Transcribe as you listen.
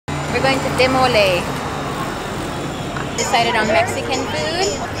We're going to Demole. Decided on Mexican food,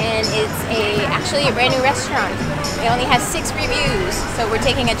 and it's actually a brand new restaurant. It only has 6 reviews, so we're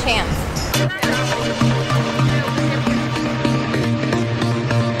taking a chance.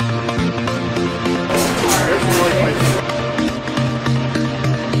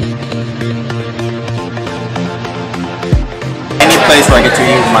 Any place where I get to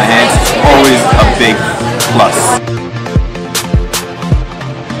eat with my hands is always a big plus.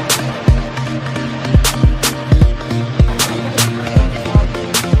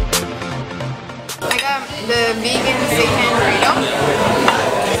 The vegan chicken burrito.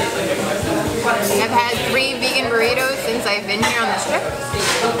 I've had 3 vegan burritos since I've been here on this trip.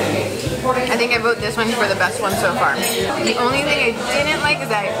 I think I vote this one for the best one so far. The only thing I didn't like is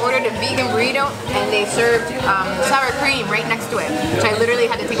that I ordered a vegan burrito and they served sour cream right next to it, which I literally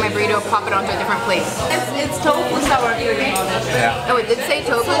had to take my burrito, pop it onto a different plate. It's tofu sour cream. Yeah. Oh, it did say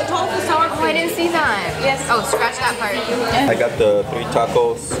tofu? Tofu sour cream. Oh, I didn't see that. Yes. Oh, scratch that part. I got the 3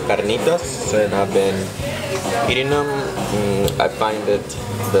 tacos carnitas and I've been eating them. I find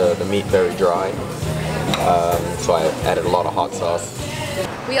the meat very dry, so I added a lot of hot sauce.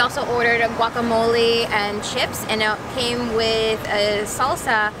 We also ordered a guacamole and chips, and it came with a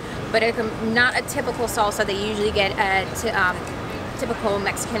salsa, but not a typical salsa they usually get at typical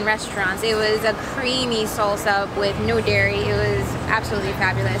Mexican restaurants. It was a creamy salsa with no dairy. It was absolutely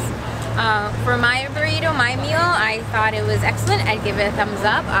fabulous. For my burrito, my meal, I thought it was excellent. I'd give it a thumbs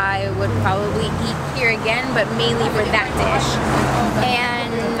up. I would probably eat here again, but mainly for that dish.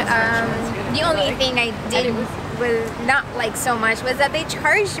 And the only thing I did was not like so much was that they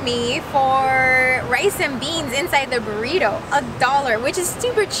charged me for rice and beans inside the burrito, $1, which is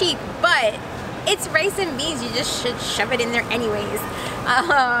super cheap, but it's rice and beans. You just should shove it in there anyways,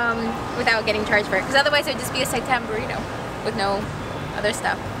 without getting charged for it, because otherwise it would just be a seitan burrito with no other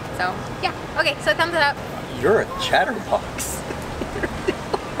stuff. So yeah, okay, so thumbs it up. You're a chatterbox.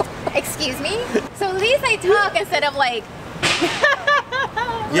 Excuse me? So at least I talk instead of like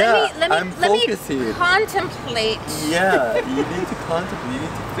I'm let me focusing. contemplate. Yeah, you need to contemplate, you need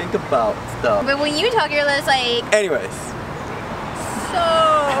to think about stuff. But when you talk, you're just like, Anyways. so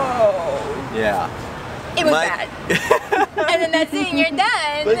Yeah. it was bad. And then that's it, and you're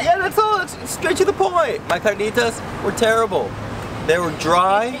done. But yeah, that's all. It's straight to the point. My carnitas were terrible. They were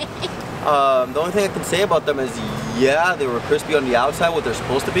dry. The only thing I can say about them is, yeah, they were crispy on the outside, what they're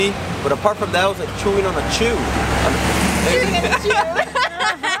supposed to be. But apart from that, it was like chewing on a chew.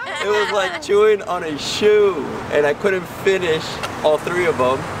 It was like chewing on a shoe, and I couldn't finish all 3 of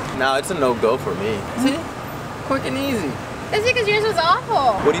them. Now it's a no-go for me. See? Quick and easy. It's because yours was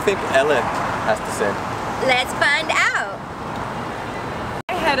awful. What do you think Ellen has to say? Let's find out.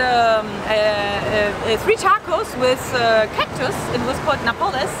 I had 3 tacos with cactus. It was called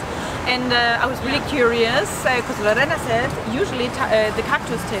Napoles. And I was really curious because Lorena said usually the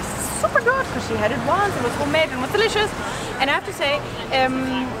cactus tastes super good because she had it once, it was homemade and was delicious. And I have to say,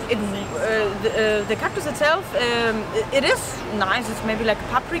 the cactus itself, it is nice. It's maybe like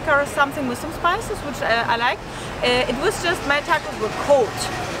paprika or something with some spices, which I like. It was just my tacos were cold.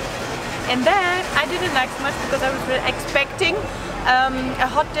 And then I didn't like so much because I was really expecting a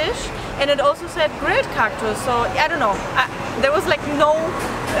hot dish, and it also said grilled cactus, so I don't know, there was like no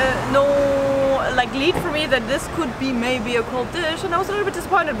like lead for me that this could be maybe a cold dish, and I was a little bit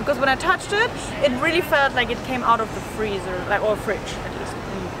disappointed because when I touched it, it really felt like it came out of the freezer, like, or fridge at least.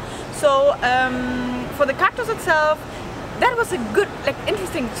 So for the cactus itself, that was a good, like,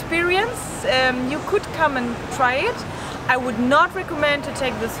 interesting experience. You could come and try it. I would not recommend to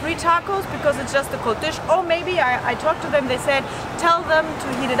take the 3 tacos because it's just a cold dish. Or maybe I talked to them, they said tell them to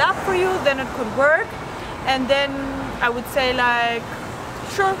heat it up for you, then it could work. And then I would say like,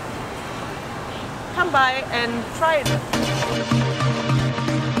 sure, come by and try it.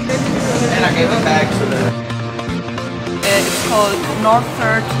 And I gave it back to the... It's called North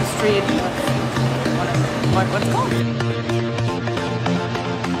 3rd Street. What's it called?